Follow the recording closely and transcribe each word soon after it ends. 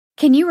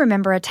Can you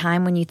remember a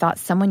time when you thought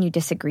someone you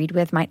disagreed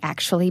with might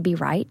actually be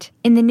right?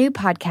 In the new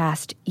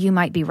podcast, You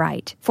Might Be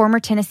Right, former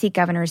Tennessee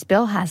Governors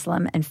Bill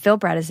Haslam and Phil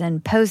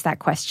Bredesen pose that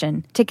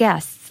question to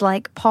guests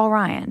like Paul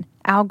Ryan,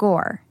 Al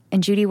Gore,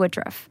 and Judy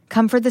Woodruff.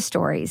 Come for the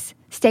stories,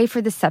 stay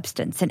for the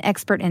substance and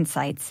expert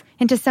insights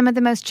into some of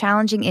the most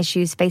challenging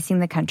issues facing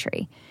the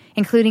country,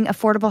 including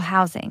affordable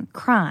housing,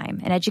 crime,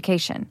 and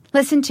education.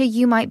 Listen to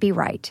You Might Be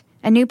Right,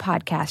 a new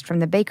podcast from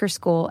the Baker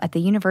School at the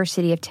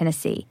University of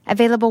Tennessee,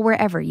 available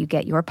wherever you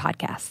get your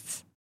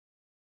podcasts.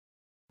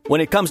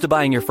 When it comes to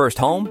buying your first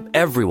home,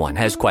 everyone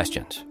has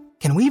questions.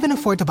 Can we even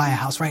afford to buy a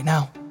house right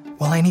now?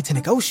 Well, I need to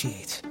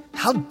negotiate.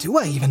 How do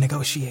I even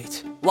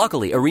negotiate?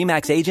 Luckily, a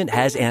RE/MAX agent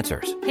has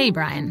answers. Hey,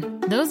 Brian,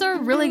 those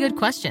are really good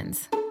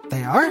questions.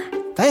 They are?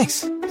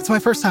 Thanks. It's my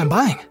first time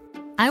buying.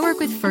 I work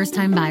with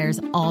first-time buyers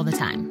all the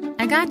time.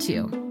 I got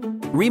you.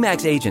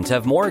 RE/MAX agents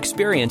have more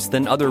experience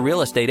than other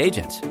real estate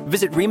agents.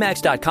 Visit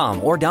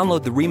RE/MAX.com or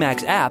download the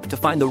RE/MAX app to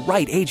find the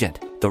right agent.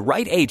 The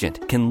right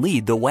agent can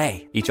lead the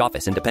way. Each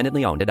office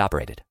independently owned and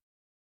operated.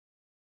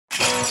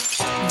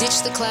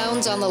 Ditch the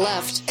clowns on the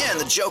left and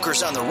the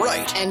jokers on the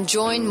right. And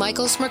join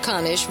Michael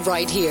Smerconish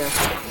right here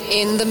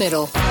in the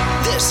middle.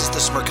 This is the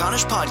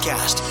Smerconish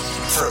Podcast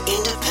for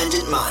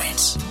independent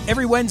minds.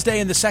 Every Wednesday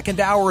in the second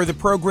hour of the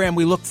program,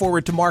 we look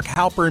forward to Mark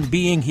Halperin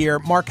being here.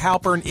 Mark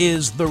Halperin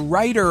is the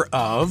writer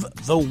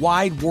of the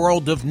Wide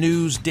World of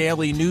News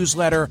daily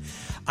newsletter.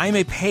 I'm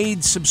a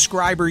paid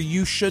subscriber.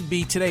 You should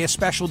be. Today, a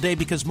special day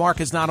because Mark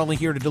is not only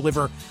here to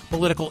deliver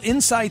political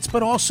insights,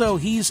 but also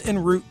he's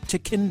en route to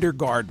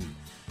kindergarten.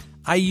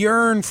 I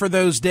yearn for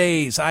those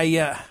days.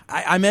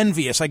 I'm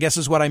envious, I guess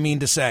is what I mean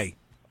to say.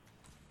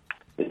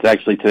 It's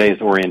actually today's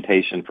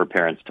orientation for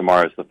parents.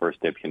 Tomorrow's the first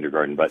day of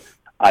kindergarten, but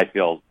I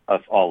feel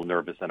all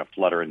nervous and a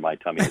flutter in my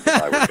tummy as if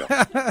I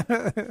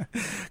were going.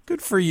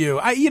 Good for you.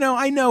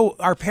 I know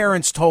our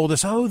parents told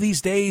us,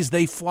 these days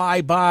they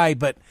fly by,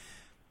 but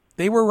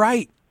they were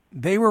right.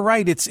 They were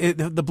right. It's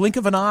the blink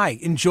of an eye.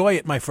 Enjoy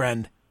it, my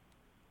friend.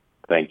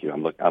 Thank you.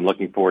 I'm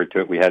looking forward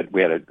to it. We had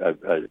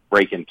a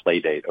break-in play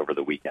date over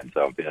the weekend,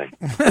 so I'm feeling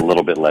a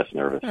little bit less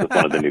nervous with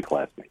one of the new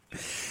classmates.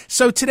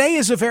 So today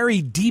is a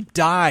very deep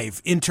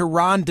dive into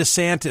Ron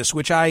DeSantis,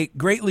 which I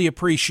greatly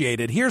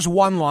appreciated. Here's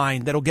one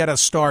line that'll get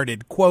us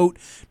started. Quote,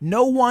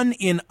 "No one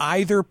in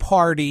either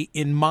party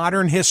in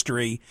modern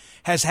history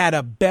has had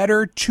a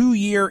better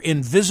 2-year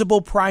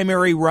invisible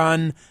primary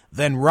run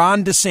than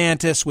Ron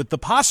DeSantis, with the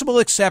possible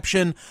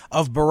exception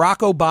of Barack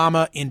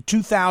Obama in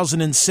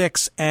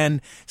 2006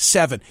 and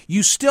 2007.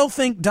 You still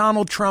think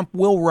Donald Trump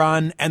will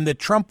run and that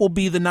Trump will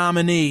be the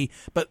nominee,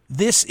 but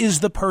this is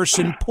the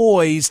person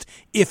poised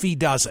if he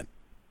doesn't."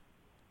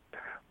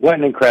 What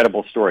an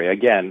incredible story.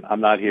 Again,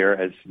 I'm not here,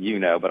 as you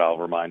know, but I'll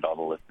remind all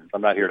the listeners,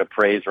 I'm not here to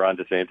praise Ron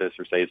DeSantis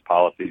or say his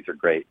policies are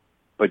great,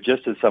 but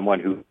just as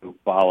someone who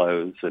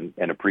follows and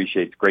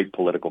appreciates great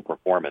political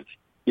performance.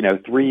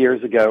 3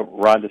 years ago,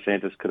 Ron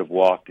DeSantis could have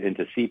walked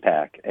into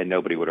CPAC and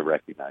nobody would have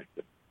recognized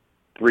him.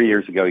 3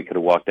 years ago, he could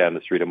have walked down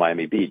the street of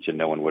Miami Beach and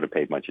no one would have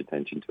paid much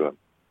attention to him.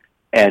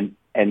 And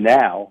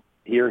now,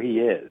 here he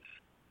is.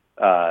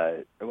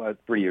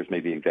 3 years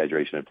may be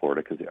exaggeration in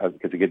Florida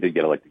because he did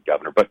get elected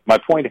governor. But my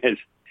point is,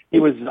 he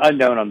was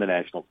unknown on the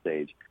national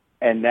stage.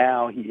 And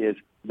now he is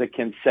the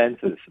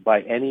consensus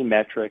by any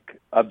metric,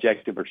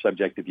 objective or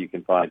subjective you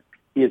can find.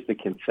 He is the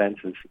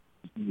consensus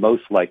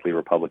most likely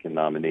Republican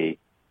nominee.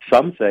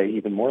 Some say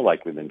even more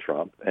likely than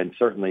Trump. And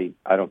certainly,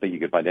 I don't think you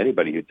could find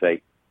anybody who'd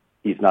say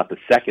he's not the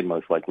second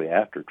most likely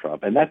after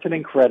Trump. And that's an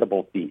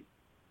incredible feat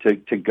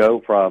to go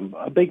from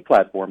a big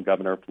platform,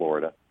 governor of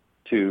Florida,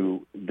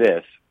 to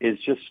this is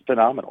just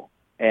phenomenal.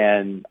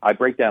 And I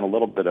break down a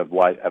little bit of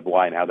why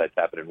and how that's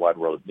happened in Wide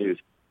World of News.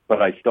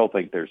 But I still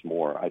think there's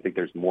more. I think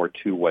there's more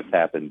to what's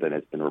happened than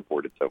has been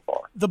reported so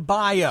far. The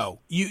bio,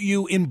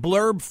 you in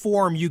blurb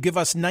form, you give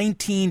us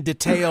 19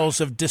 details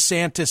of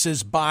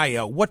DeSantis's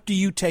bio. What do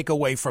you take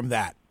away from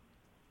that?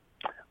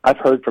 I've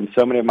heard from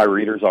so many of my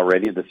readers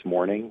already this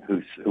morning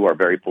who are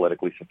very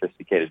politically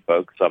sophisticated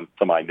folks. Some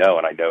I know,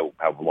 and I know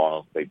how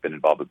long they've been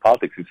involved with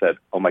politics, who said,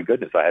 "Oh my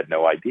goodness, I had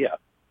no idea."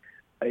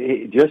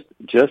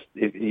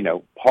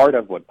 Part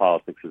of what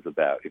politics is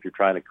about, if you're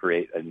trying to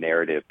create a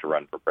narrative to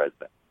run for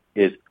president,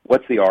 is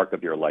what's the arc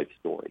of your life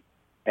story?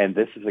 And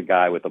this is a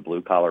guy with a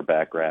blue-collar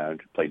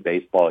background, played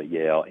baseball at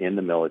Yale, in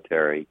the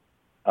military,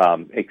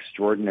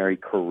 extraordinary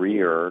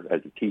career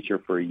as a teacher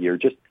for a year.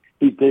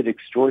 He did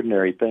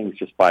extraordinary things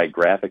just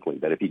biographically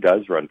that if he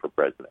does run for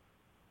president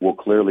will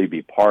clearly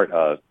be part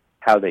of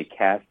how they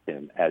cast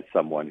him as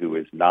someone who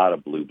is not a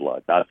blue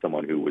blood, not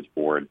someone who was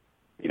born,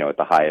 at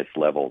the highest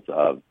levels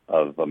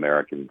of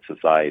American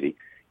society,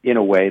 in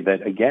a way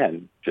that,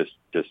 again, just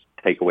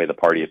take away the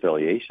party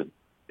affiliation.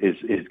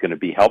 Is going to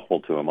be helpful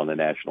to him on the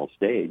national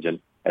stage.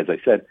 And as I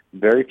said,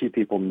 very few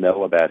people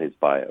know about his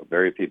bio.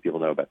 Very few people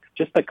know about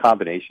just the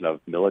combination of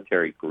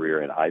military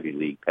career and Ivy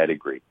League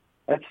pedigree.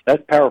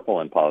 That's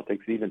powerful in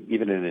politics, even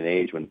in an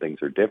age when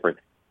things are different.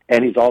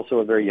 And he's also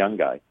a very young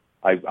guy.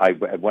 I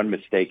had one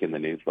mistake in the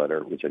newsletter,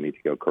 which I need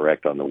to go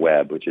correct on the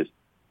web, which is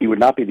he would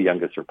not be the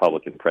youngest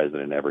Republican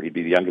president ever. He'd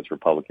be the youngest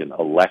Republican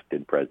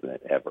elected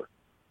president ever.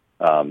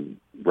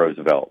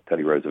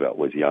 Teddy Roosevelt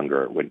was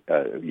younger when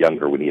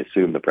he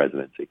assumed the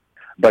presidency.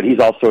 But he's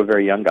also a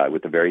very young guy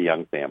with a very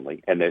young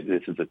family. And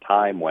this is a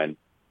time when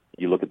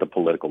you look at the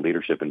political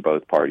leadership in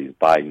both parties,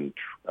 Biden,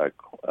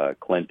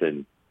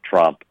 Clinton,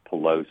 Trump,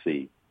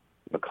 Pelosi,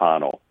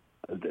 McConnell.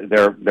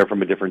 They're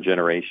from a different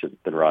generation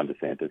than Ron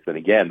DeSantis. And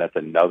again, that's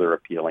another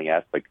appealing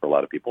aspect for a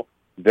lot of people.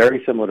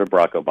 Very similar to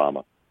Barack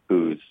Obama,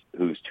 whose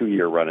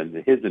 2-year run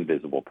in his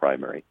invisible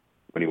primary,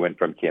 when he went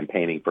from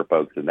campaigning for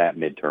folks in that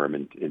midterm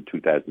in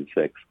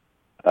 2006,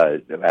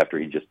 after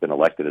he'd just been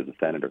elected as a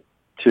senator,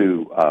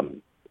 to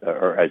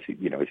as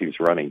he was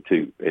running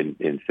to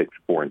in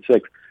 4 and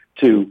 6,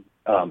 to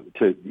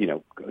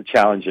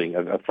challenging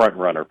a front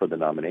runner for the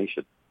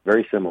nomination.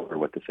 Very similar to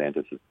what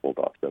DeSantis has pulled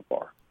off so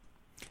far.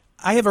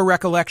 I have a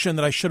recollection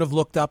that I should have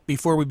looked up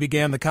before we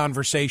began the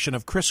conversation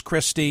of Chris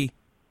Christie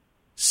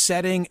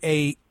setting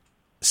a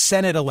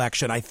Senate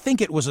election. I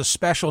think it was a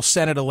special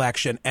Senate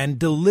election, and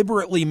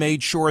deliberately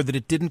made sure that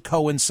it didn't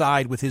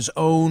coincide with his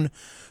own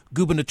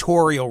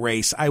gubernatorial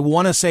race. I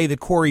want to say that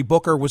Cory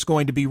Booker was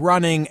going to be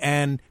running,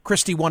 and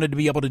Christie wanted to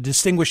be able to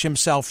distinguish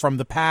himself from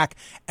the pack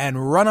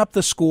and run up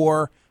the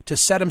score to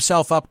set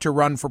himself up to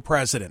run for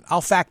president.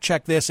 I'll fact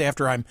check this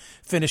after I'm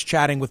finished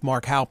chatting with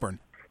Mark Halperin.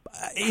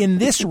 In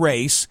this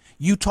race,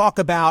 you talk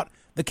about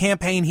the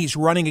campaign he's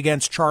running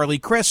against Charlie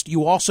Crist.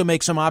 You also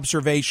make some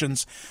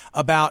observations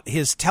about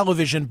his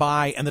television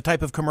buy and the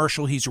type of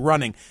commercial he's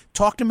running.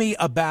 Talk to me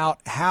about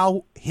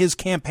how his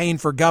campaign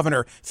for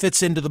governor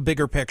fits into the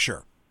bigger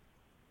picture.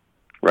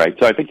 Right.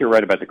 So I think you're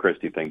right about the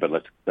Christie thing, but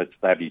let's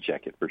have you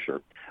check it for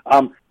sure.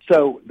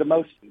 So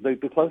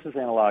the closest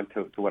analog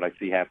to what I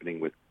see happening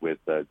with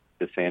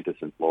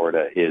DeSantis in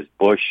Florida is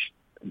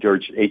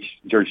George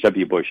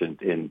W. Bush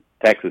in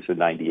Texas in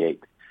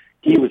 '98.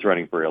 He was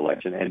running for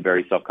re-election, and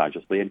very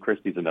self-consciously, and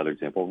Christie's another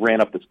example,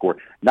 ran up the score,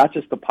 not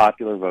just the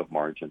popular vote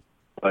margin,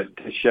 but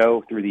to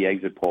show through the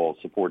exit polls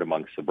support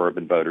among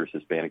suburban voters,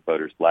 Hispanic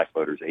voters, black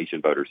voters,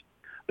 Asian voters,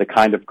 the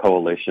kind of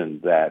coalition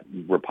that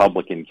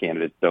Republican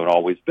candidates don't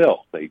always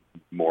build. They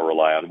more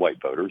rely on white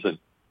voters and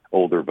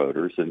older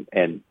voters.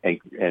 And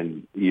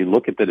you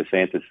look at the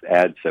DeSantis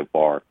ads so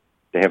far,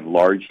 they have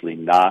largely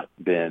not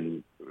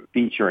been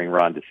featuring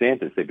Ron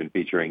DeSantis. They've been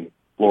featuring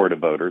Florida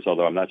voters,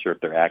 although I'm not sure if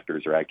they're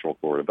actors or actual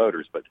Florida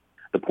voters. But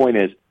the point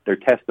is, they're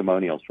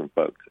testimonials from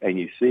folks. And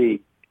you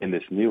see in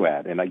this new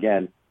ad, and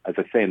again, as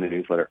I say in the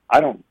newsletter, I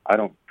don't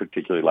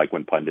particularly like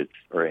when pundits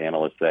or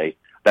analysts say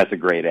that's a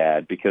great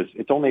ad, because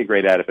it's only a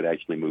great ad if it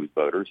actually moves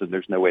voters, and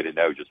there's no way to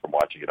know just from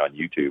watching it on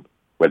YouTube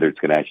whether it's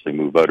going to actually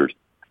move voters.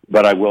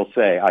 But I will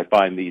say I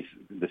find these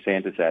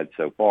DeSantis ads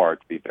so far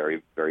to be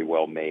very, very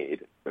well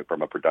made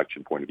from a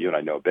production point of view, and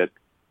I know a bit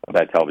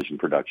about television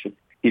production.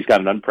 He's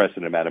got an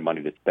unprecedented amount of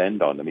money to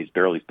spend on them. He's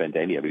barely spent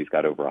any of it. He's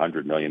got over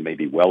 $100 million,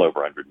 maybe well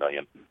over $100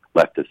 million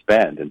left to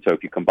spend. And so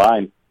if you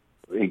combine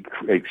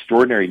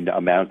extraordinary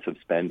amounts of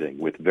spending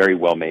with very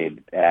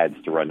well-made ads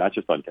to run, not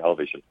just on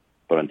television,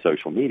 but on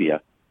social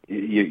media,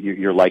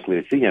 you're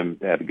likely to see him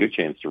have a good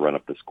chance to run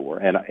up the score.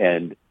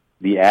 And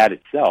the ad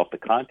itself, the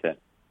content,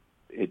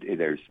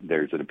 there's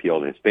an appeal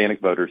to Hispanic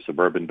voters,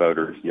 suburban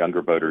voters,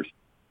 younger voters.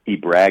 He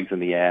brags in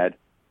the ad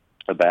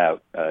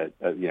about,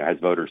 has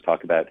voters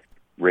talk about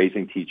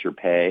raising teacher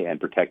pay and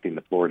protecting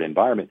the Florida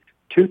environment.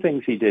 Two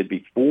things he did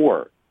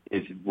before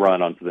his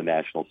run onto the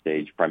national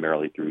stage,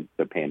 primarily through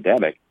the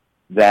pandemic,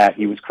 that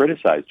he was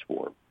criticized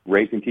for.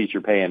 Raising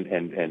teacher pay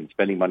and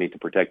spending money to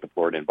protect the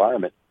Florida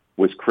environment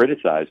was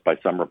criticized by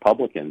some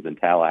Republicans in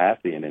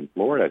Tallahassee and in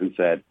Florida who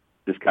said,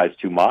 this guy's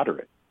too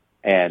moderate.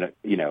 And,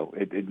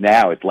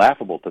 now it's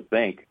laughable to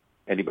think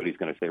anybody's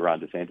going to say Ron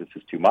DeSantis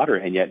is too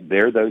moderate, and yet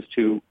there those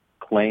two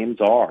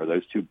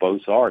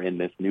boasts are in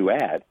this new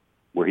ad,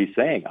 where he's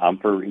saying, I'm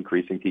for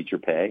increasing teacher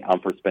pay, I'm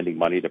for spending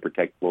money to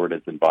protect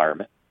Florida's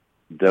environment.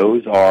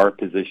 Those are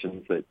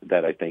positions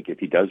that I think if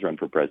he does run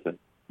for president,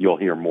 you'll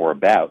hear more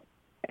about.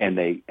 And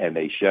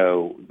they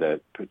show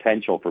the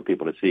potential for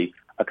people to see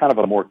a kind of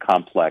a more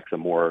complex, a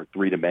more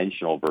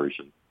three-dimensional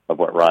version of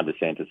what Ron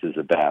DeSantis is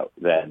about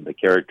than the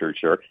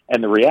caricature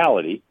and the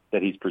reality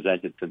that he's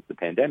presented since the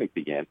pandemic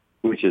began,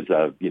 which is,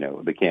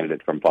 the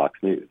candidate from Fox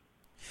News.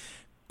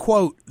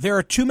 Quote, there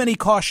are too many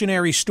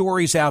cautionary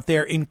stories out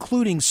there,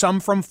 including some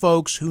from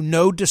folks who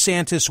know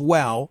DeSantis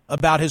well,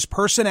 about his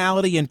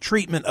personality and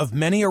treatment of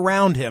many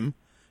around him,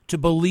 to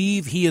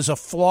believe he is a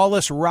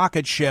flawless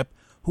rocket ship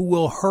who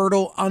will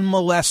hurtle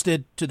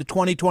unmolested to the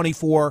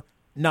 2024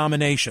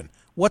 nomination.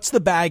 What's the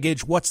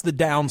baggage? What's the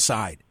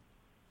downside?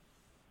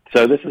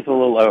 So this is a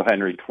little O.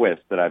 Henry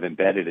twist that I've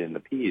embedded in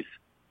the piece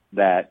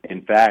that,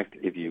 in fact,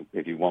 if you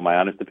want my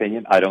honest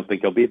opinion, I don't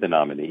think he'll be the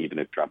nominee, even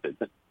if Trump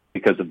isn't,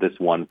 because of this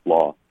one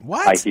flaw.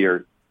 What? I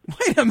hear.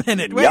 Wait a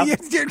minute. Yep.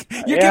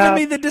 You're giving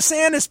me the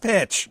DeSantis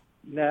pitch.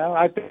 No,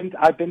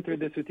 I've been through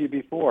this with you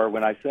before.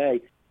 When I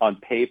say on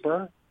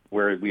paper,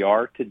 where we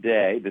are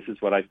today, this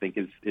is what I think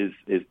is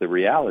the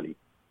reality.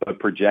 But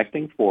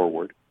projecting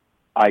forward,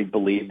 I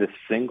believe the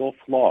single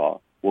flaw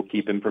will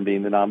keep him from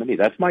being the nominee.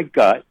 That's my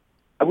gut.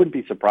 I wouldn't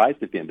be surprised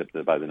if he ends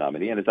up by the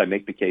nominee. And as I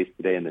make the case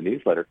today in the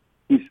newsletter,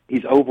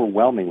 he's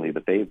overwhelmingly the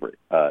favorite,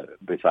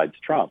 besides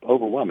Trump,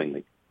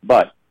 overwhelmingly.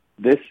 But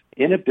this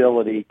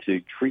inability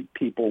to treat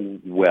people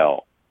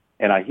well,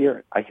 and I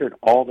hear it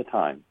all the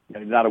time.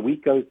 Not a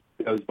week goes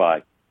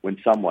by when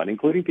someone,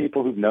 including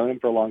people who've known him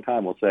for a long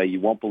time, will say, "You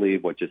won't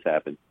believe what just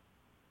happened.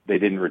 They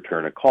didn't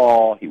return a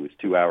call. He was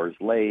 2 hours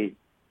late.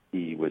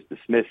 He was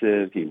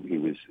dismissive.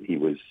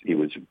 He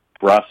was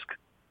brusque."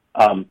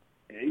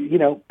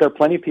 There are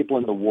plenty of people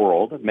in the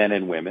world, men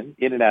and women,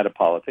 in and out of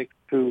politics,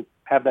 who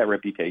have that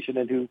reputation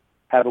and who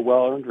have a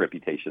well-earned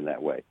reputation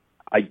that way.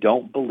 I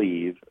don't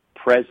believe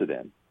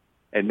president,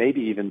 and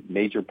maybe even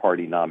major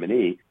party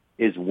nominee,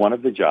 is one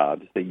of the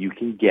jobs that you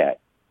can get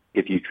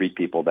if you treat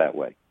people that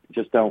way.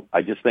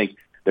 I just think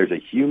there's a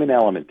human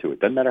element to it.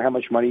 Doesn't matter how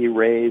much money you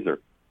raise or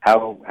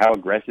how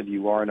aggressive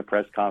you are in a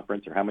press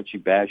conference or how much you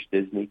bash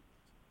Disney.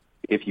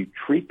 If you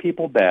treat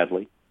people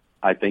badly,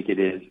 I think it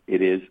is,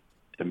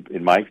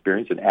 in my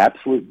experience, an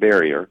absolute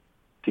barrier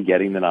to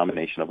getting the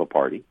nomination of a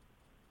party.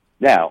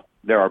 Now,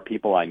 there are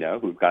people I know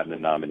who've gotten the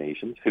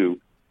nominations who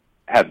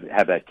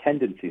have that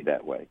tendency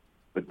that way.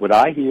 But what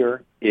I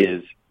hear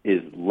is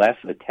less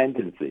a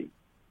tendency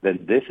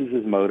than this is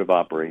his mode of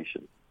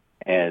operation.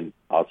 And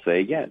I'll say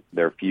again,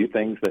 there are few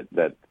things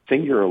that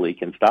singularly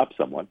can stop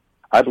someone.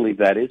 I believe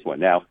that is one.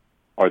 Now,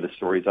 are the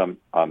stories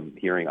I'm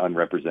hearing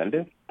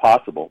unrepresentative?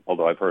 Possible,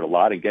 although I've heard a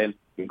lot, again,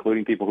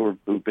 including people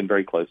who've been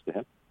very close to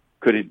him.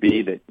 Could it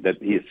be that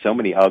he has so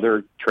many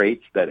other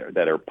traits that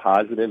are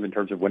positive in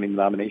terms of winning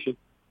the nomination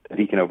that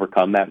he can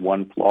overcome that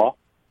one flaw?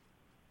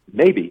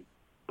 Maybe,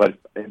 but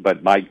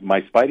my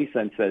spidey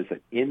sense says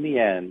that in the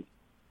end,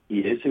 he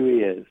is who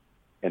he is,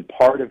 and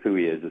part of who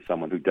he is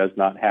someone who does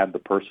not have the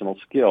personal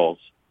skills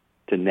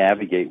to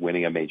navigate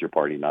winning a major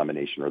party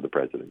nomination or the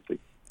presidency.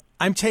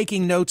 I'm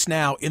taking notes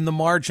now in the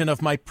margin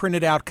of my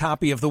printed out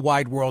copy of the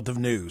Wide World of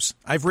News.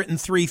 I've written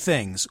 3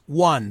 things.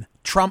 1,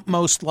 Trump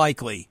most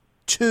likely.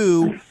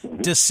 2,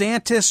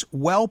 DeSantis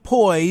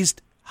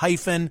well-poised,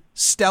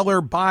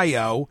 stellar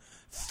bio.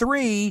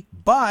 3,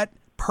 but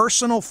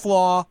personal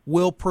flaw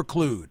will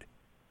preclude.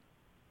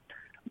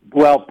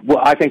 Well,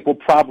 I think will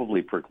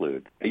probably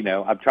preclude.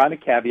 I'm trying to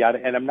caveat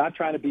it, and I'm not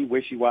trying to be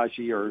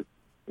wishy-washy or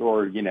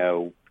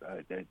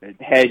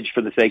hedge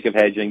for the sake of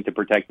hedging to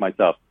protect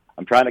myself.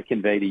 I'm trying to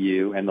convey to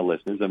you and the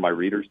listeners and my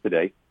readers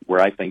today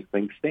where I think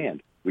things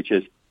stand, which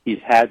is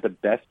he's had the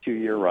best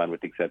 2-year run,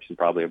 with the exception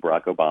probably of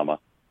Barack Obama,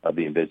 of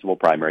the invisible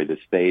primary, this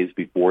phase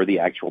before the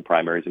actual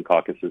primaries and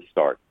caucuses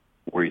start,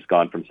 where he's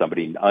gone from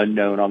somebody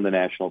unknown on the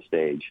national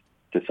stage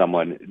to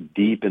someone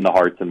deep in the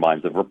hearts and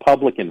minds of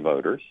Republican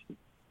voters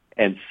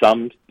and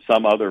some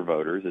other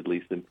voters, at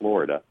least in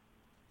Florida.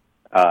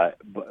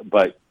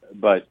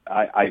 But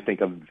I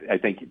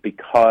think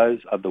because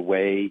of the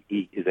way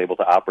he is able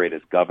to operate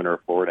as governor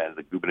of Florida and as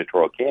a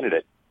gubernatorial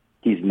candidate,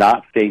 he's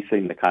not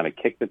facing the kind of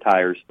kick the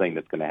tires thing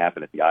that's going to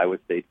happen at the Iowa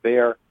State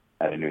Fair,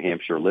 at a New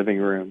Hampshire living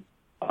room,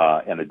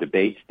 and a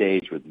debate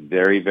stage with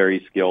very,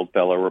 very skilled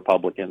fellow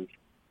Republicans.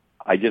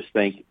 I just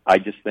think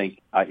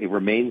it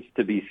remains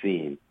to be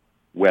seen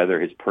whether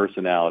his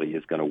personality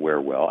is going to wear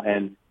well.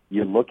 And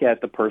you look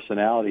at the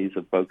personalities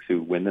of folks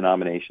who win the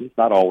nominations,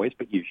 not always,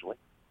 but usually,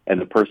 and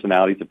the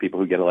personalities of people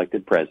who get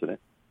elected president,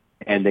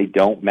 and they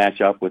don't match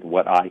up with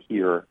what I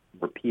hear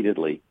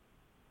repeatedly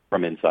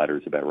from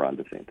insiders about Ron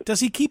DeSantis. Does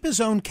he keep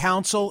his own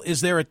counsel? Is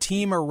there a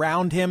team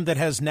around him that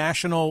has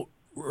national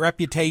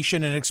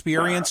reputation and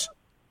experience?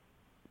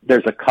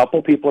 There's a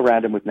couple people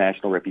around him with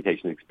national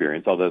reputation and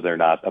experience, although they're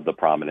not of the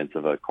prominence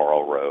of a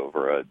Karl Rove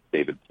or a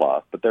David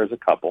Plouffe, but there's a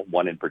couple,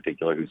 one in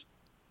particular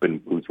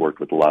who's worked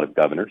with a lot of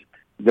governors.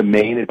 The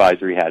main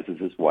advisor he has is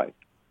his wife.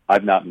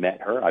 I've not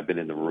met her. I've been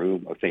in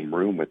the same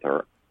room with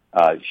her.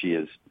 She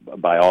is,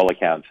 by all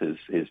accounts,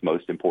 his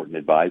most important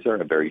advisor,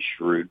 a very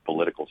shrewd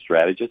political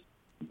strategist,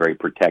 very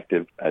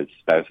protective, as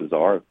spouses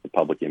are, of the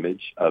public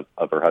image of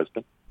her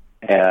husband.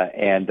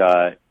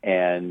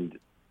 And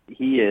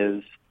he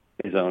is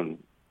his own,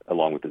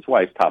 along with his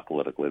wife, top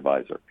political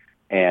advisor.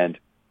 And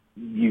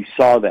you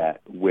saw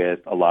that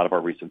with a lot of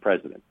our recent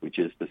presidents, which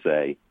is to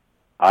say,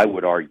 I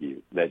would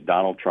argue that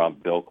Donald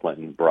Trump, Bill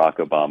Clinton, Barack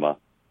Obama,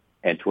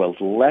 and to a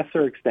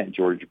lesser extent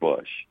George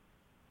Bush,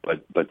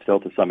 but still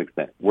to some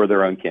extent, were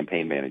their own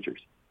campaign managers.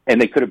 And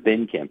they could have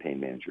been campaign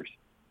managers.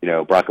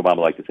 Barack Obama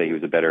liked to say he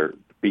was a better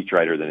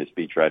speechwriter than his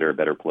speechwriter, a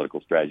better political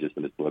strategist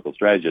than his political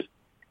strategist.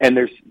 And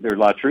there's a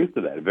lot of truth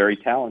to that, very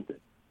talented.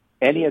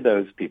 Any of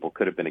those people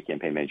could have been a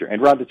campaign manager.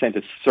 And Ron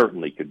DeSantis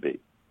certainly could be.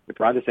 If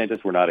Ron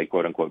DeSantis were not a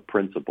quote-unquote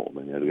principal,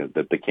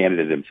 the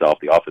candidate himself,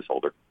 the office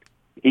holder,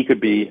 he could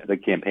be the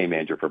campaign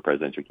manager for a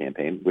presidential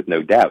campaign with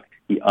no doubt.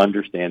 He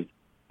understands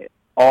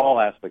all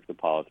aspects of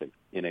politics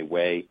in a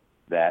way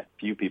that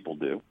few people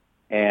do.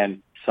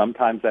 And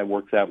sometimes that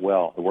works out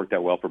well. It worked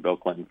out well for Bill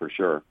Clinton for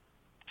sure.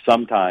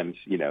 Sometimes,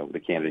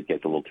 the candidate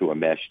gets a little too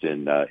enmeshed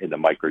in the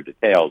micro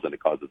details and it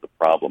causes a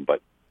problem.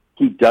 But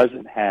he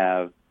doesn't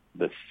have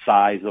the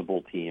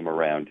sizable team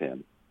around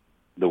him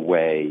the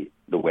way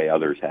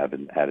others had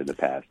in the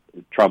past.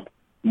 Trump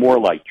more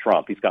like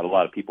Trump. He's got a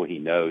lot of people he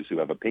knows who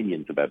have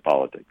opinions about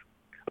politics.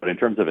 But in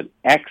terms of an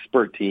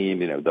expert team,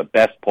 the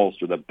best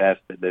pollster, the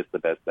best at this, the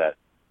best that,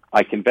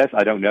 I confess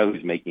I don't know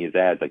who's making his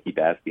ads. I keep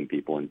asking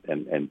people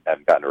and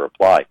haven't gotten a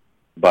reply.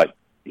 But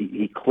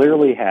he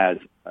clearly has,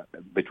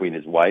 between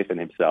his wife and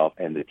himself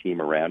and the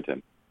team around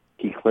him,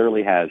 he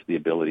clearly has the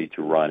ability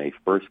to run a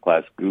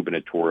first-class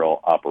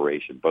gubernatorial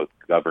operation, both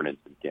governance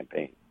and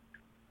campaign.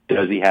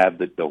 Does he have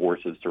the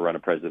horses to run a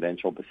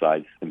presidential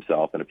besides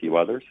himself and a few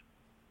others?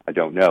 I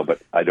don't know,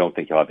 but I don't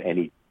think he'll have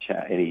any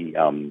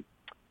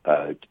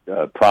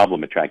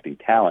problem attracting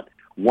talent.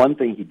 One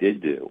thing he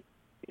did do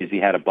is he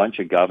had a bunch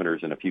of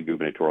governors and a few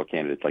gubernatorial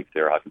candidates like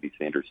Sarah Huckabee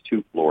Sanders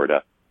to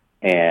Florida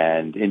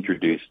and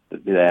introduced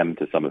them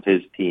to some of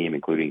his team,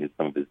 including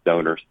some of his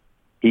donors.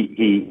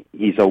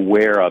 He's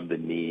aware of the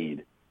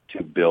need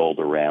to build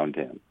around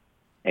him.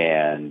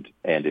 And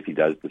if he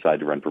does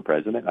decide to run for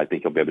president, I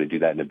think he'll be able to do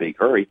that in a big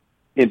hurry,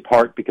 in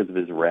part because of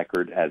his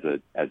record as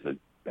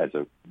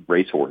a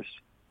racehorse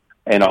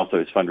and also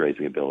his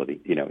fundraising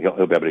ability. He'll be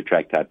able to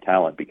attract top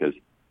talent because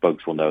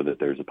folks will know that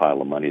there's a pile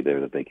of money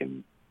there that they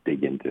can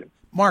dig into.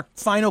 Mark,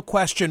 final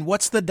question.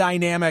 What's the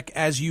dynamic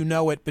as you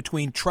know it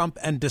between Trump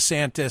and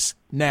DeSantis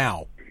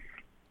now?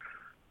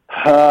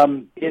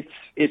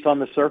 It's on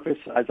the surface,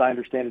 as I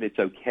understand it, it's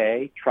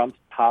okay. Trump's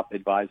top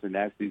advisor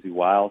now, Susie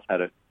Wiles,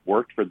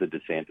 worked for the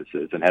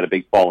DeSantises and had a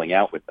big falling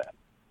out with them.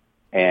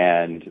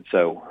 And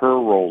so her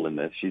role in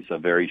this, she's a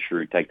very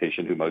shrewd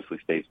tactician who mostly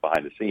stays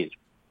behind the scenes.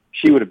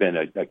 She would have been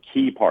a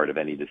key part of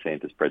any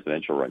DeSantis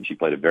presidential run. She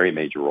played a very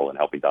major role in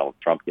helping Donald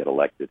Trump get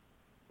elected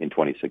in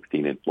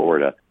 2016 in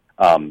Florida.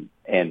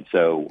 And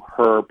so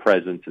her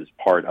presence is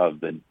part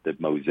of the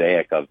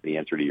mosaic of the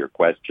answer to your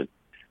question.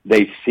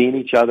 They've seen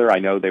each other. I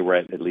know they were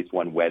at least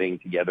one wedding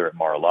together at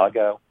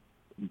Mar-a-Lago,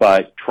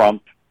 but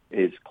Trump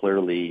is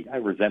clearly,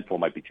 resentful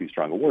might be too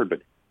strong a word,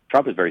 but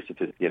Trump is very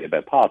sophisticated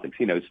about politics.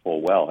 He knows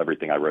full well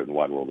everything I wrote in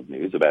Wide World of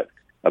News about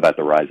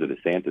the rise of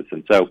DeSantis.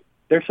 And so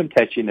there's some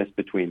tetchiness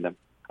between them.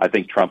 I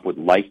think Trump would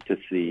like to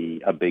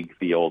see a big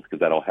field because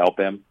that'll help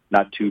him,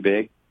 not too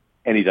big.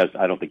 And he does.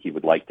 I don't think he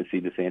would like to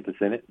see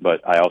DeSantis in it,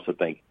 but I also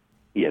think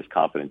he has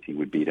confidence he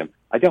would beat him.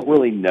 I don't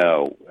really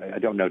know. I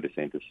don't know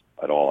DeSantis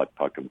at all. I've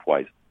talked to him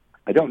twice.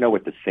 I don't know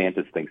what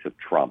DeSantis thinks of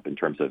Trump in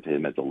terms of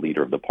him as a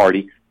leader of the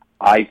party.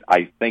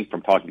 I think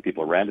from talking to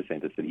people around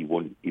DeSantis that he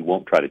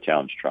won't try to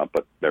challenge Trump,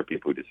 but there are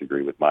people who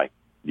disagree with my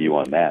view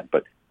on that.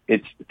 But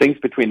things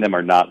between them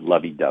are not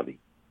lovey-dovey.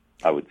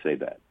 I would say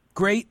that.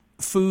 Great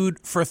food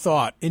for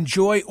thought.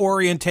 Enjoy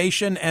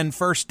orientation and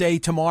first day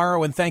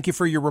tomorrow, and thank you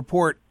for your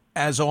report,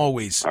 as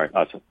always. All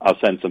right, I'll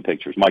send some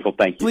pictures. Michael,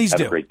 thank you. Please Have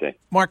do. a great day.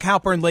 Mark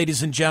Halperin,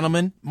 ladies and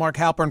gentlemen. Mark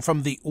Halperin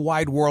from the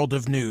Wide World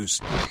of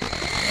News.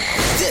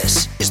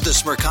 This is the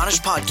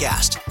Smerconish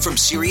Podcast from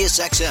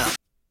SiriusXM.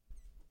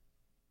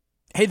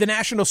 Hey, the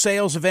national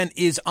sales event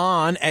is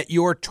on at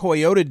your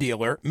Toyota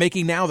dealer,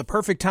 making now the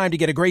perfect time to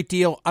get a great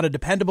deal on a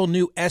dependable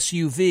new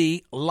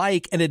SUV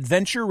like an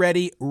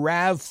adventure-ready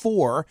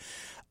RAV4.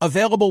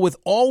 Available with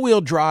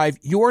all-wheel drive,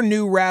 your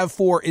new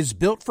RAV4 is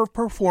built for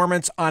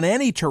performance on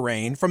any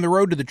terrain, from the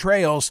road to the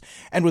trails,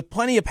 and with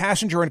plenty of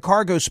passenger and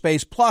cargo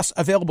space, plus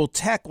available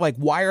tech like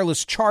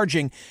wireless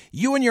charging,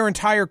 you and your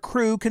entire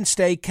crew can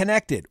stay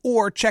connected.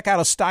 Or check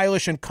out a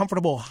stylish and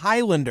comfortable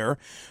Highlander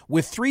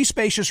with 3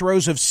 spacious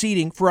rows of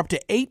seating for up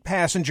to 8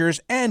 passengers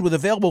and with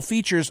available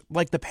features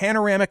like the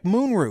panoramic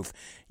moonroof.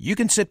 You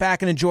can sit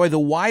back and enjoy the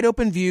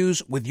wide-open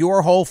views with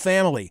your whole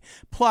family.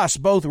 Plus,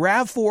 both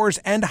RAV4s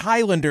and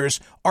Highlanders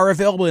are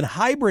available in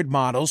hybrid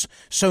models,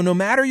 so no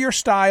matter your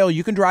style,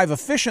 you can drive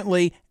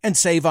efficiently and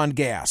save on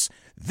gas.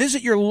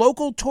 Visit your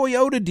local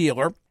Toyota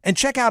dealer and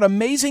check out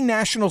amazing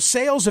national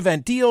sales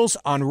event deals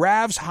on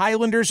RAVs,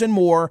 Highlanders, and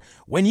more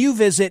when you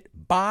visit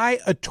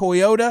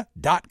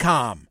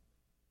buyatoyota.com.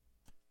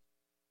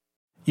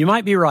 You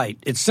might be right.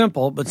 It's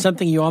simple, but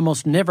something you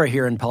almost never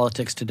hear in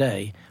politics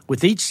today,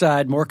 with each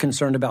side more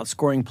concerned about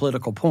scoring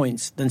political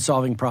points than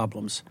solving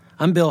problems.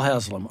 I'm Bill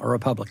Haslam, a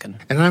Republican.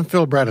 And I'm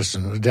Phil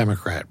Bredesen, a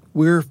Democrat.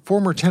 We're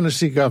former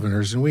Tennessee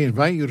governors, and we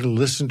invite you to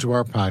listen to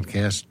our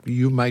podcast,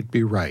 You Might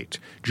Be Right.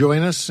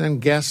 Join us and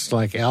guests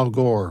like Al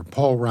Gore,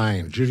 Paul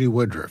Ryan, Judy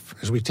Woodruff,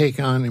 as we take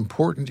on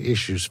important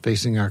issues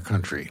facing our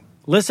country.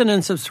 Listen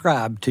and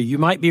subscribe to You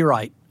Might Be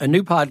Right, a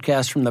new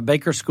podcast from the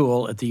Baker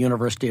School at the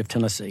University of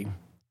Tennessee.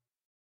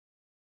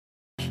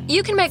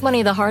 You can make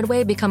money the hard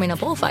way becoming a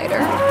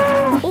bullfighter,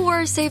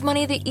 or save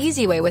money the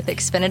easy way with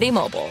Xfinity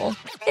Mobile.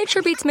 It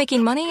sure beats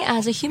making money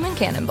as a human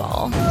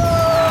cannonball.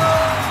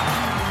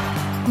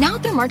 Now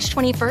through March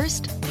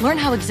 21st, learn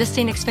how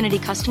existing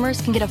Xfinity customers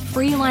can get a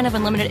free line of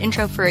unlimited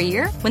intro for a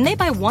year when they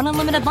buy one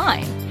unlimited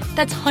line.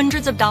 That's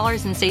hundreds of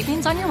dollars in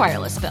savings on your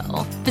wireless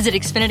bill. Visit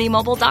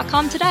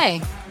XfinityMobile.com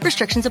today.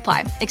 Restrictions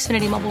apply.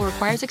 Xfinity Mobile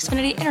requires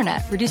Xfinity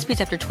Internet. Reduced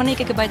speeds after 20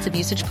 gigabytes of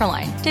usage per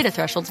line. Data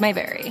thresholds may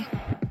vary.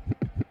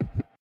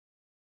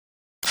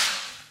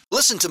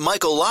 Listen to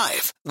Michael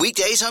live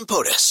weekdays on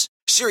POTUS,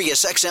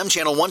 SiriusXM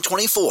Channel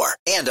 124,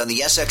 and on the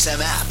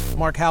SXM app.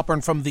 Mark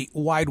Halperin from the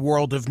Wide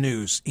World of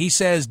News. He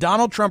says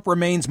Donald Trump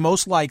remains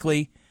most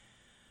likely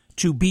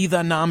to be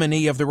the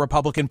nominee of the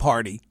Republican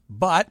Party.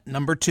 But,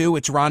 number two,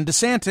 it's Ron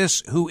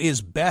DeSantis, who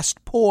is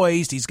best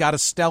poised. He's got a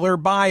stellar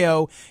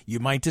bio. You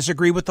might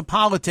disagree with the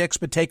politics,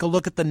 but take a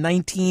look at the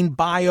 19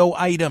 bio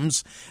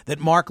items that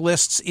Mark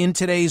lists in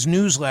today's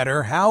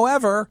newsletter.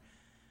 However,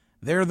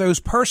 there are those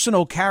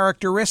personal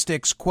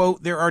characteristics.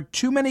 Quote, there are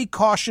too many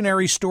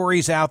cautionary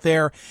stories out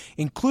there,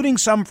 including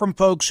some from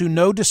folks who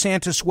know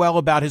DeSantis well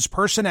about his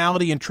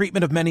personality and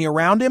treatment of many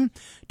around him,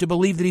 to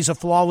believe that he's a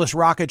flawless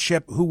rocket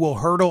ship who will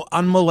hurtle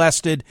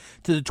unmolested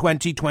to the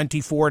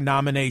 2024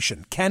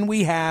 nomination. Can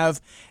we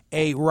have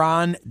a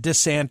Ron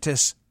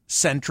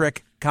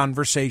DeSantis-centric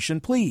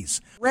conversation,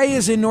 please? Ray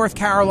is in North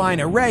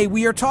Carolina. Ray,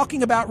 we are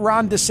talking about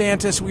Ron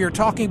DeSantis. We are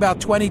talking about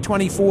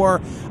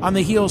 2024 on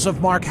the heels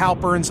of Mark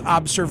Halperin's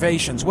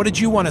observations. What did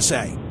you want to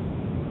say?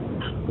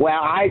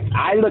 Well,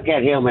 I look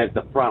at him as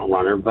the front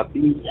runner, but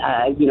be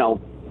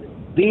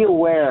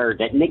aware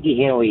that Nikki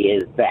Haley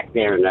is back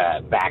there in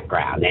the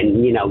background,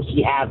 and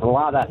she has a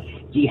lot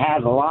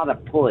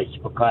of push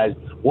because,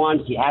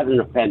 one, she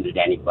hasn't offended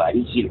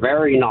anybody. She's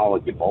very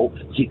knowledgeable.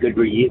 She could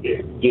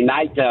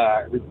unite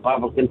the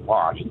Republican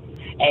Party,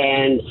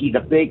 and she's a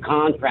big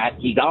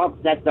contrast. She'd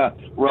offset the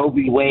Roe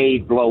v.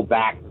 Wade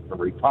blowback that the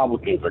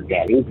Republicans are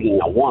getting, being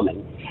a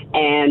woman.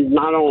 And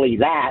not only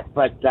that,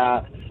 but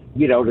the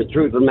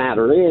truth of the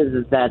matter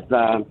is that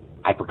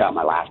I forgot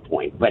my last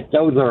point, but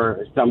those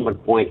are some of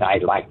the points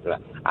I'd like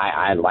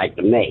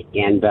to make.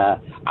 And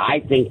I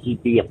think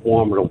he'd be a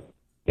formidable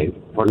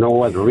for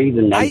no other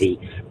reason than the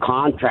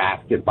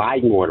contrast that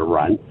Biden would have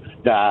run,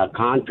 the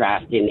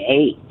contrast in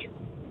age.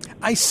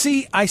 I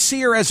see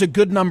her as a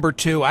good number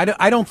two.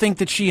 I don't think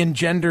that she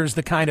engenders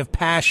the kind of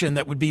passion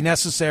that would be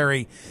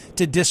necessary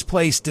to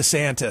displace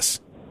DeSantis.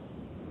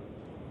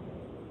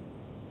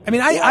 I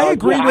mean, I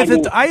agree with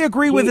it. I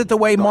agree with it the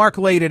way Mark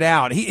laid it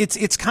out.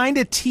 It's kind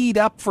of teed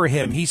up for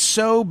him. He's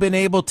so been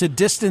able to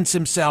distance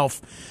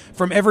himself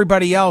from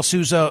everybody else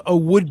who's a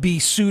would-be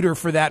suitor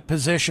for that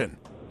position.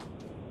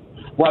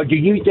 Well, do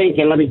you think,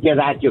 and let me get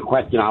at your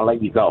question, I'll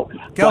let you go.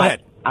 Go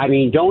ahead. I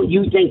mean, don't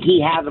you think he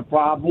has a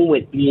problem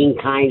with being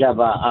kind of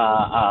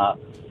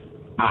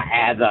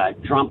as a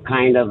Trump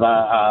kind of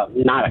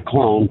not a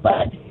clone,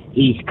 but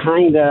he's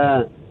kind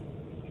of,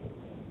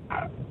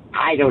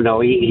 I don't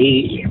know,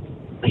 he's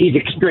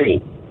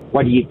extreme.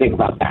 What do you think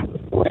about that?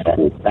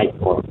 Thanks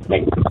for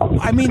making the call.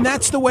 I mean,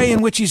 that's the way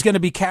in which he's going to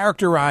be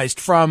characterized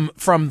from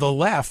the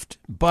left,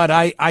 but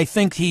I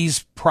think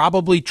he's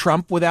probably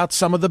Trump without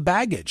some of the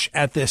baggage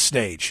at this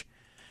stage.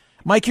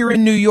 Mike, you're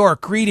in New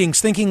York. Greetings.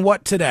 Thinking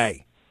what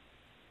today?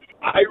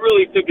 I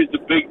really think it's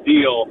a big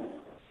deal.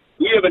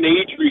 We have an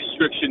age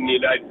restriction in the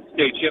United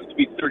States. You have to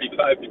be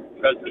 35 to be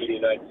president of the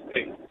United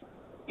States.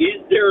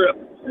 Is there a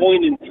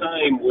point in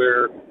time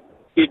where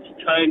it's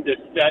time to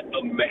set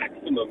a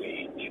maximum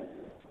age?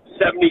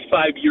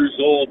 75 years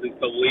old is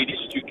the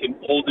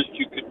oldest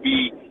you could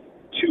be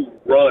to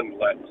run,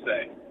 let's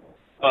say.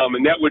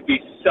 And that would be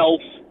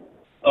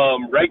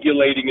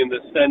self-regulating in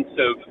the sense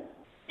of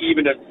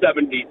even a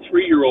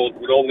 73-year-old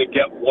would only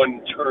get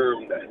one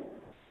term then.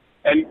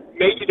 And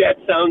maybe that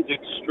sounds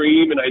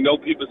extreme, and I know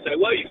people say,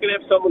 well, you can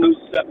have someone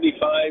who's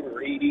 75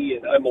 or 80,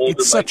 and I'm older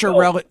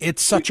myself.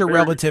 It's such a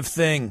relative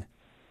thing,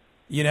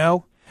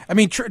 I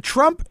mean,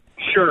 Trump...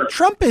 Sure.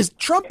 Trump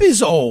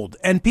is old,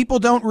 and people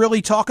don't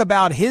really talk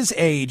about his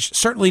age,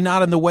 certainly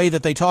not in the way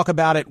that they talk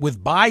about it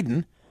with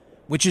Biden,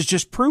 which is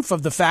just proof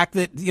of the fact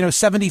that,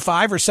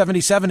 75 or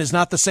 77 is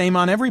not the same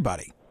on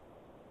everybody.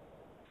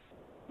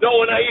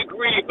 No, and I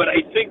agree, but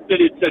I think that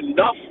it's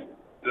enough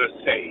the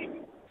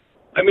same.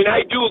 I mean,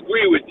 I do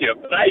agree with you,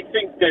 but I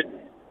think that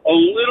a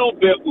little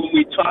bit when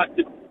we talk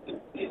to,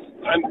 this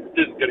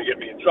is going to get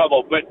me in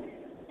trouble, but,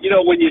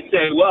 when you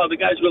say, well, the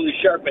guy's really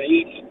sharp at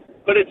 80,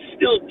 but it's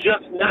still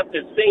just not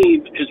the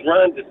same as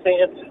Ron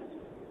DeSantis.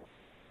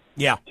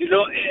 Yeah.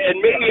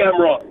 And maybe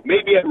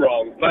I'm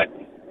wrong, but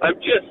I'm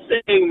just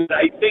saying that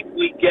I think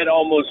we get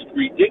almost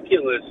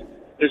ridiculous.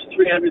 There's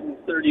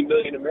 330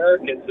 million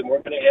Americans, and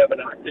we're going to have an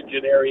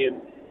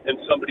octogenarian and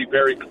somebody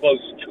very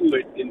close to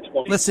it in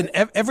 20. Listen,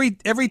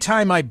 every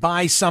time I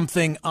buy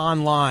something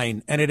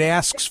online and it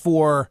asks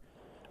for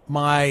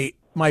my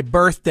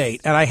birth date,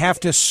 and I have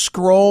to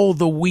scroll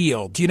the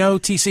wheel. Do you know,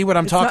 TC, what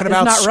I'm talking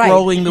about?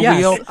 Scrolling the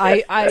wheel.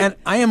 And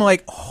I am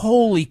like,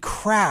 holy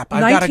crap!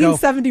 I've got to go.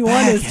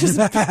 1971 is just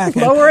back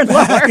lower and lower.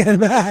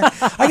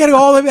 I got to go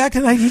all the way back to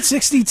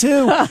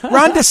 1962.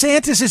 Ron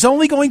DeSantis is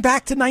only going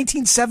back to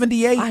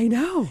 1978. I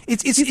know.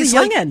 It's a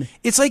youngin'.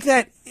 It's like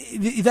that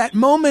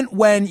moment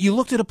when you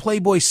looked at a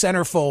Playboy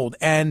centerfold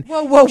and she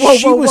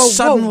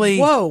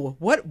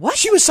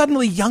was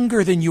suddenly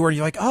younger than you were. And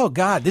you're like, oh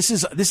God, this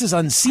is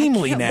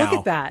unseemly now. Look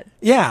at that.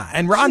 Yeah,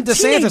 and Ron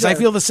DeSantis, I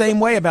feel the same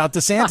way about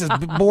DeSantis,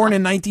 born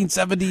in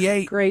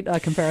 1978. Great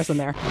comparison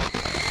there.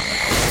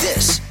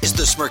 This is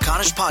the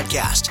Smirconish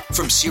Podcast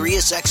from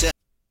SiriusXM.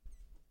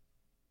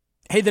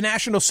 Hey, the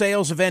national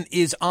sales event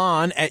is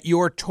on at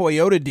your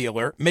Toyota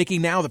dealer,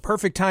 making now the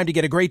perfect time to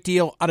get a great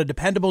deal on a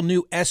dependable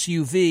new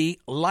SUV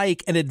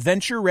like an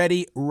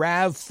adventure-ready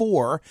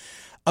RAV4.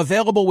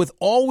 Available with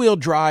all-wheel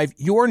drive,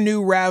 your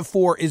new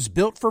RAV4 is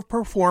built for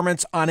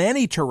performance on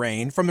any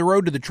terrain, from the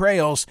road to the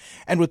trails,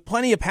 and with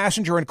plenty of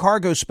passenger and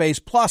cargo space,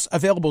 plus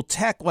available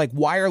tech like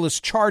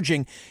wireless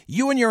charging,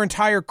 you and your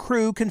entire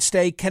crew can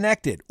stay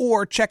connected.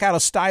 Or check out a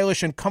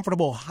stylish and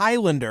comfortable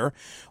Highlander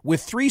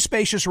with 3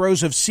 spacious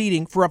rows of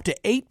seating for up to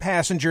 8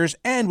 passengers,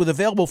 and with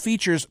available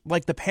features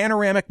like the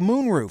panoramic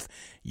moonroof.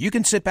 You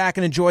can sit back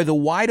and enjoy the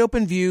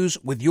wide-open views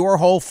with your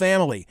whole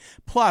family.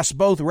 Plus,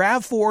 both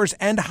RAV4s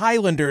and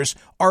Highlanders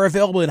are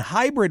available in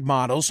hybrid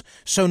models,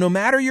 so no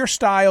matter your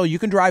style, you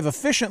can drive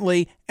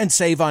efficiently and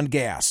save on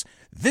gas.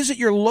 Visit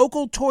your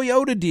local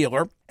Toyota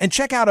dealer and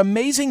check out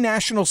amazing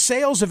national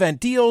sales event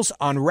deals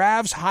on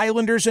RAVs,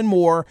 Highlanders, and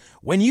more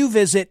when you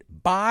visit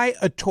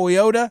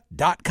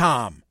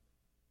buyatoyota.com.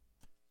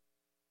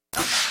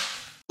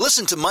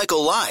 Listen to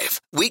Michael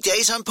live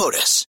weekdays on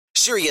POTUS,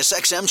 Sirius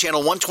XM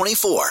channel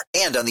 124,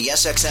 and on the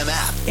SXM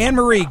app.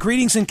 Anne-Marie,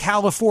 greetings in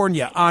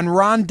California. On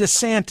Ron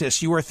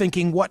DeSantis, you are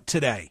thinking what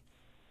today?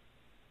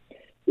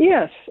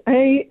 Yes,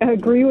 I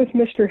agree with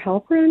Mr.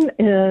 Halperin,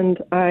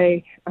 and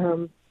I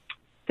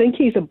think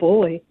he's a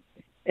bully.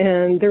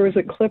 And there was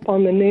a clip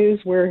on the news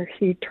where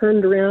he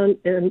turned around,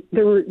 and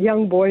there were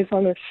young boys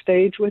on a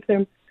stage with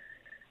him,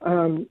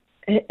 and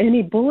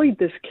he bullied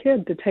this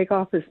kid to take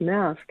off his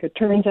mask. It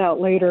turns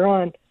out later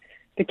on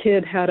the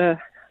kid had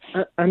a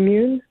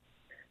immune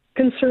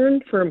concern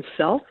for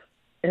himself,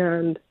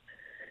 and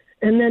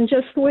then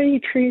just the way he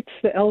treats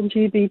the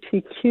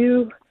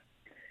LGBTQ,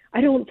 I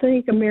don't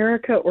think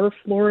America or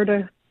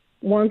Florida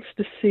wants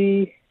to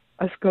see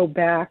us go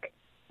back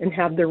and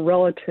have their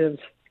relatives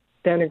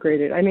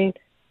denigrated. I mean,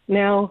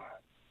 now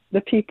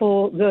the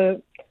people, the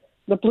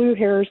blue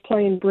hairs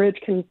playing bridge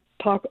can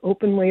talk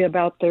openly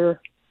about their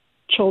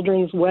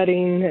children's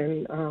wedding,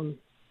 and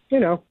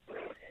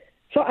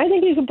So I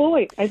think he's a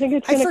bully. I think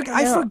it's going to come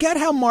out. I forget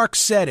how Mark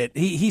said it.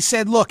 He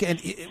said, "Look, and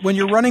when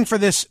you're running for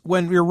this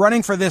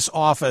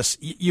office,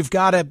 you've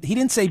got to." He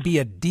didn't say be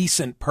a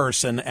decent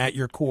person at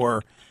your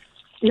core.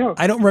 No,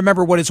 I don't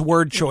remember what his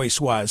word choice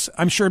was.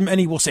 I'm sure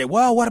many will say,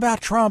 "Well, what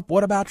about Trump?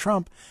 What about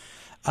Trump?"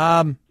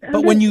 But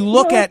when you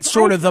look at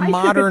sort of the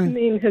modern,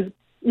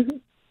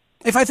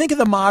 if I think of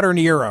the modern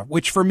era,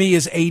 which for me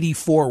is 80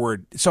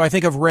 forward, so I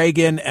think of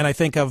Reagan and I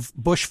think of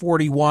Bush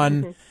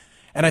 41,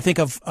 and I think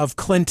of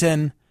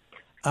Clinton.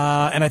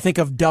 And I think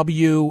of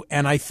W,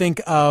 and I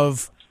think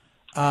of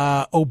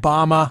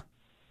Obama.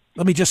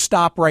 Let me just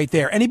stop right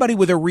there. Anybody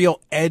with a real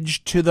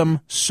edge to them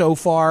so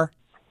far?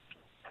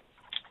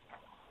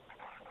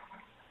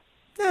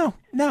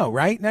 No,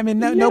 right? I mean,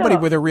 nobody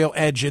with a real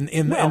edge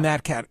in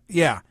that cat.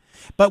 Yeah,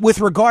 but with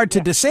regard to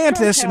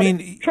DeSantis,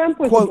 Trump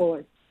was a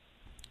bully.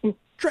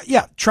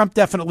 Trump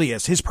definitely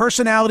is. His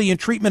personality and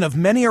treatment of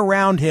many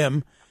around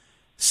him,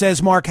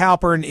 says Mark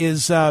Halperin,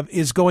 is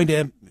going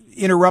to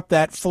interrupt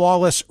that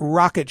flawless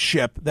rocket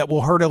ship that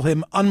will hurtle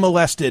him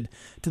unmolested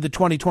to the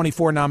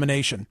 2024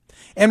 nomination.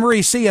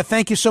 Anne-Marie, see ya.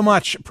 Thank you so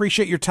much.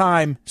 Appreciate your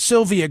time.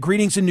 Sylvia,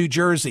 greetings in New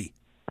Jersey.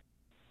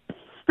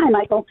 Hi,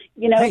 Michael.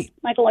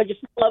 Michael, I just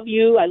love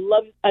you. I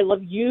love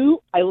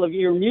you. I love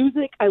your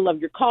music. I love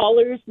your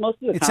callers most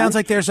of the time. It sounds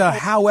like there's a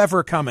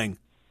however coming.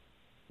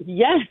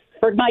 Yes.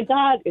 For my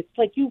God, it's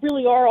like you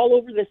really are all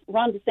over this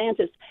Ron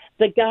DeSantis.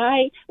 The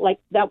guy, like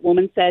that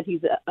woman said,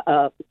 he's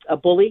a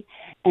bully.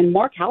 And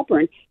Mark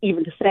Halperin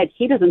even said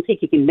he doesn't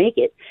think he can make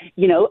it.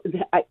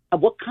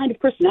 What kind of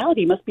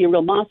personality must be a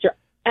real monster?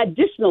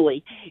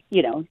 Additionally,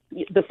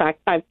 the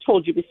fact I've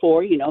told you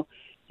before, he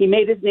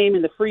made his name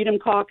in the Freedom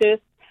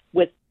Caucus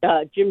with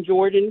Jim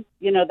Jordan.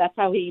 That's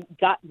how he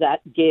got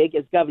that gig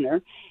as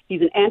governor. He's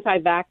an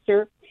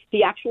anti-vaxxer.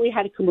 He actually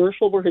had a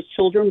commercial where his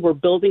children were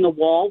building a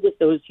wall with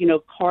those,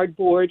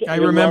 cardboard. I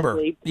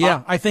remember.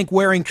 Yeah, I think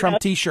wearing Trump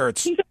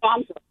T-shirts. He's a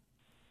bomb.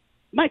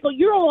 Michael,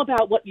 you're all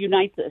about what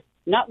unites us,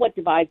 not what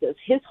divides us.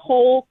 His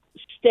whole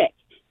shtick,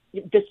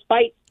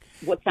 despite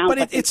what sounds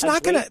like it's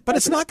not going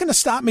to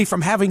stop me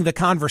from having the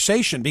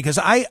conversation, because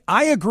I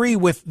agree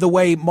with the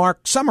way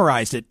Mark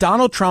summarized it.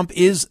 Donald Trump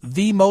is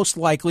the most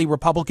likely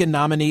Republican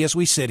nominee as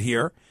we sit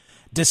here.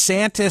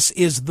 DeSantis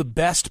is the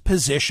best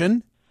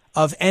position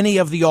of any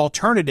of the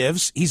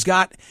alternatives. He's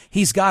got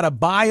a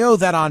bio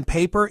that on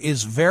paper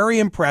is very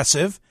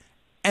impressive.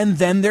 And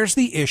then there's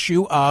the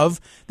issue of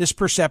this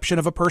perception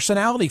of a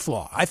personality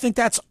flaw. I think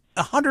that's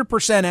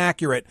 100%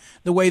 accurate,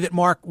 the way that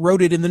Mark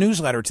wrote it in the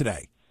newsletter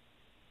today.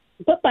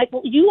 But, Michael,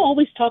 you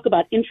always talk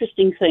about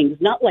interesting things,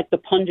 not like the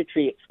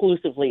punditry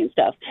exclusively and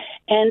stuff.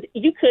 And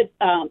you could,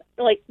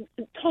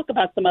 talk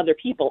about some other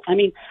people. I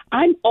mean,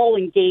 I'm all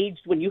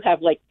engaged when you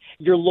have,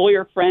 your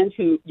lawyer friend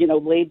who,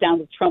 laid down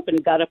with Trump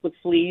and got up with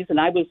fleas, and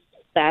I was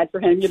sad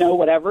for him,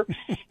 whatever.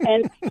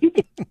 And you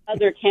can make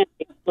other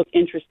candidates look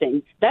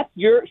interesting. That's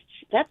your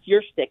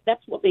stick.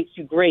 That's what makes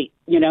you great,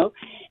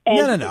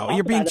 And no.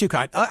 You're being too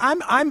kind.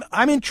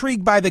 I'm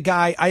intrigued by the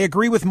guy. I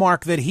agree with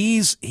Mark that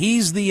he's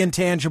the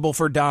intangible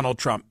for Donald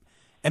Trump.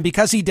 And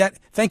because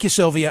thank you,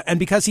 Sylvia. And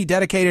because he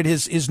dedicated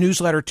his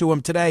newsletter to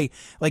him today,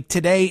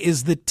 today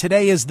is the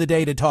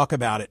day to talk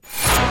about it.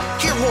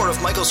 Hear more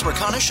of Michael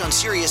Smerconish on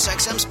Sirius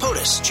XM's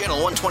POTUS,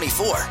 Channel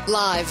 124.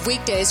 Live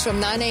weekdays from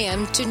 9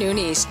 a.m. to noon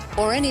East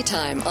or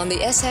anytime on the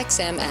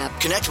SXM app.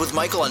 Connect with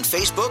Michael on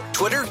Facebook,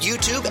 Twitter,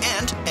 YouTube,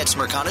 and at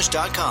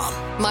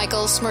Smerconish.com.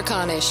 Michael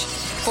Smerconish,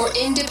 for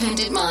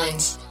independent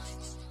minds.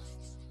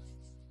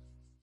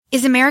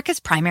 Is America's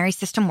primary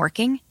system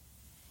working?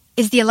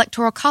 Is the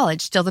Electoral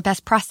College still the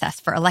best process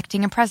for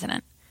electing a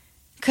president?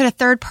 Could a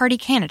third-party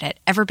candidate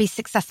ever be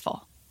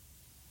successful?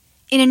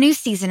 In a new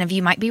season of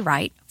You Might Be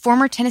Right,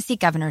 former Tennessee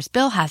governors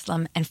Bill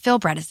Haslam and Phil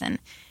Bredesen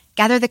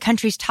gather the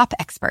country's top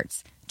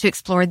experts to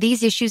explore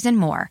these issues and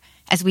more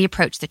as we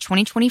approach the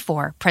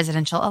 2024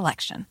 presidential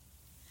election.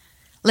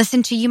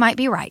 Listen to You Might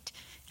Be Right,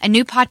 a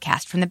new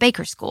podcast from the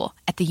Baker School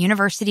at the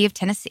University of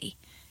Tennessee,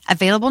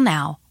 available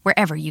now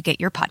wherever you get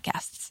your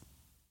podcasts.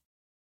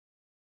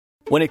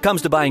 When it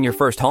comes to buying your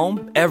first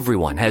home,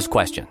 everyone has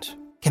questions.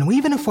 Can we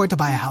even afford to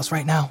buy a house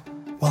right now?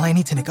 Well, I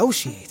need to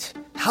negotiate.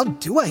 How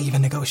do I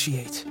even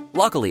negotiate?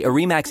 Luckily, a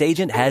RE/MAX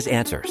agent has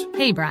answers.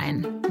 Hey,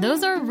 Brian,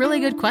 those are really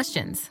good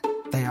questions.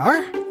 They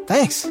are?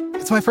 Thanks.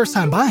 It's my first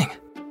time buying.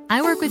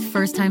 I work with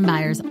first-time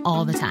buyers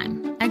all the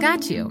time. I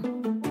got you.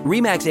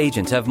 RE/MAX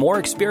agents have more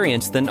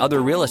experience than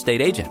other real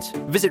estate agents.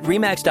 Visit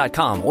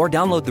RE/MAX.com or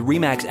download the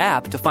RE/MAX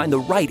app to find the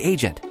right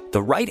agent.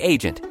 The right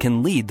agent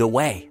can lead the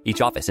way. Each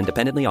office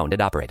independently owned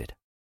and operated.